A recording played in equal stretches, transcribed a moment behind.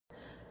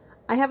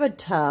I have a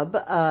tub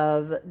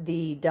of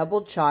the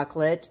double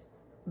chocolate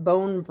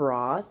bone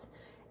broth,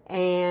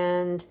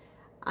 and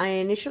I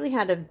initially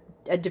had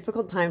a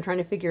difficult time trying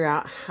to figure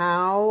out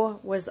how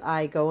was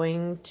I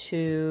going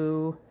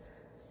to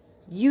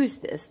use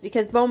this,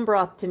 because bone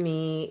broth to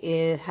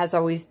me has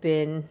always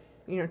been,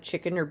 you know,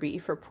 chicken or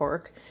beef or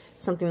pork,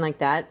 something like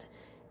that,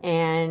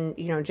 and,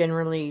 you know,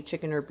 generally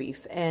chicken or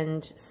beef.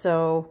 And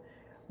so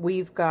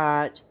we've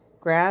got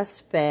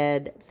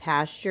grass-fed,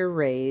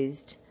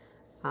 pasture-raised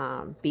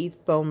beef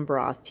bone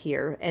broth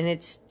here, and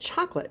it's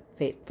chocolate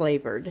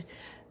flavored.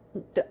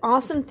 The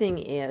awesome thing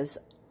is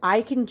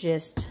I can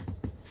just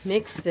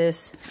mix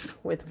this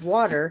with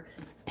water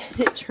and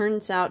it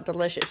turns out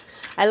delicious.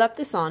 I left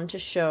this on to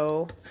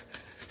show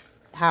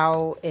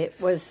how it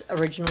was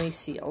originally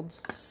sealed.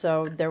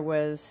 So there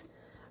was,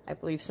 I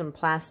believe, some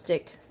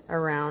plastic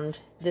around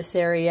this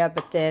area,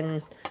 but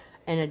then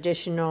an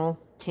additional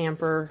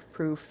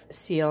tamper-proof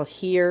seal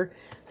here.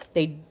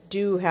 They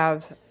do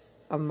have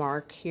a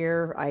mark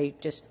here. I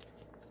just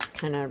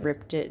kind of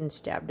ripped it and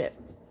stabbed it.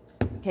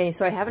 Okay,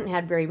 so I haven't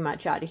had very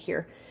much out of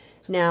here.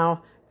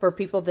 Now, for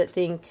people that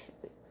think,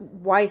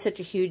 why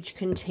such a huge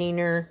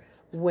container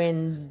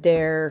when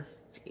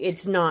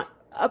it's not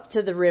up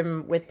to the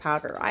rim with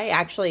powder? I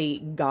actually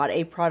got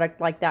a product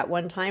like that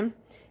one time,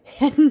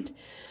 and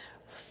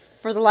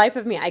for the life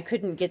of me, I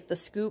couldn't get the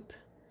scoop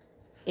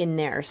in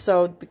there.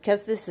 So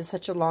because this is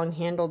such a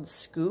long-handled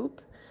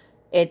scoop,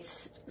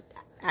 it's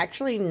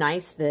actually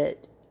nice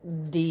that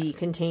the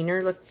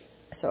container, look,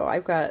 so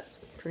I've got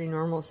pretty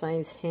normal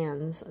size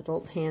hands,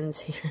 adult hands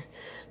here.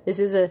 This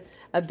is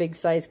a big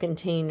size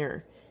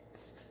container.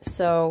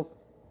 So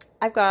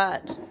I've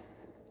got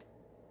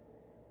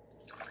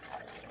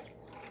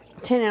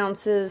 10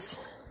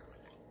 ounces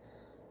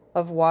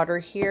of water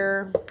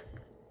here,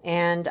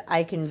 and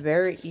you can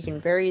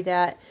vary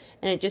that,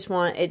 and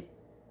it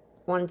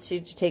wants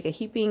you to take a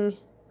heaping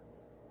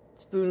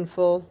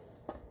spoonful.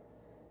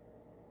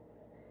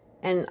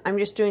 And I'm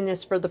just doing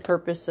this for the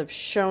purpose of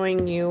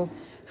showing you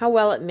how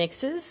well it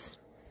mixes.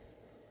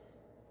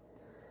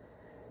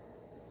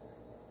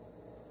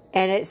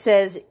 And it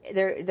says,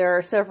 there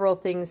are several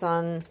things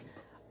on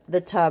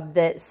the tub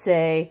that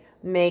say,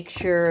 make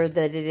sure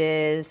that it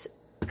is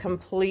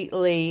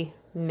completely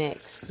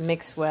mixed.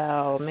 Mix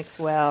well, mix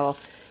well.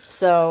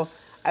 So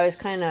I was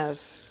kind of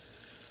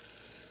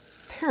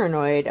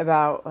paranoid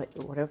about, like,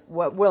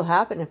 what will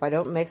happen if I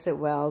don't mix it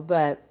well,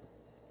 but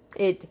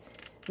it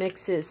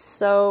mixes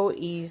so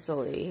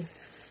easily.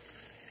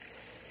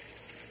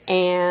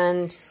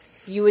 And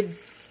you would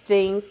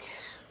think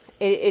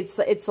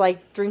it's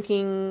like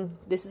drinking,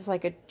 this is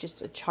like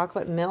just a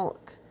chocolate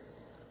milk.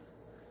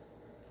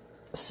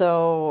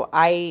 So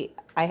I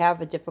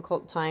have a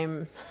difficult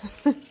time.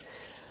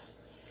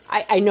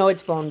 I know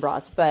it's bone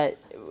broth, but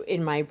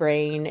in my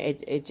brain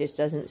it just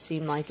doesn't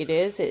seem like it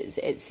is.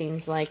 It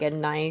seems like a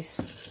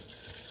nice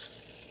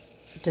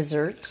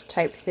dessert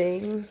type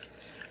thing.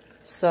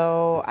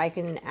 So I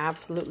can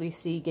absolutely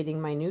see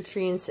getting my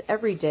nutrients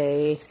every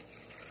day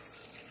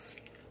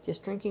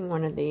just drinking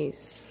one of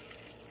these.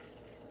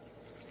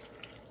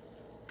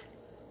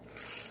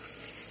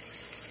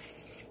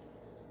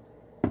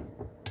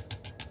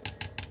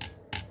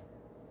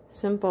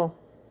 Simple.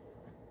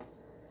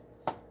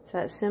 It's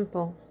that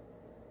simple.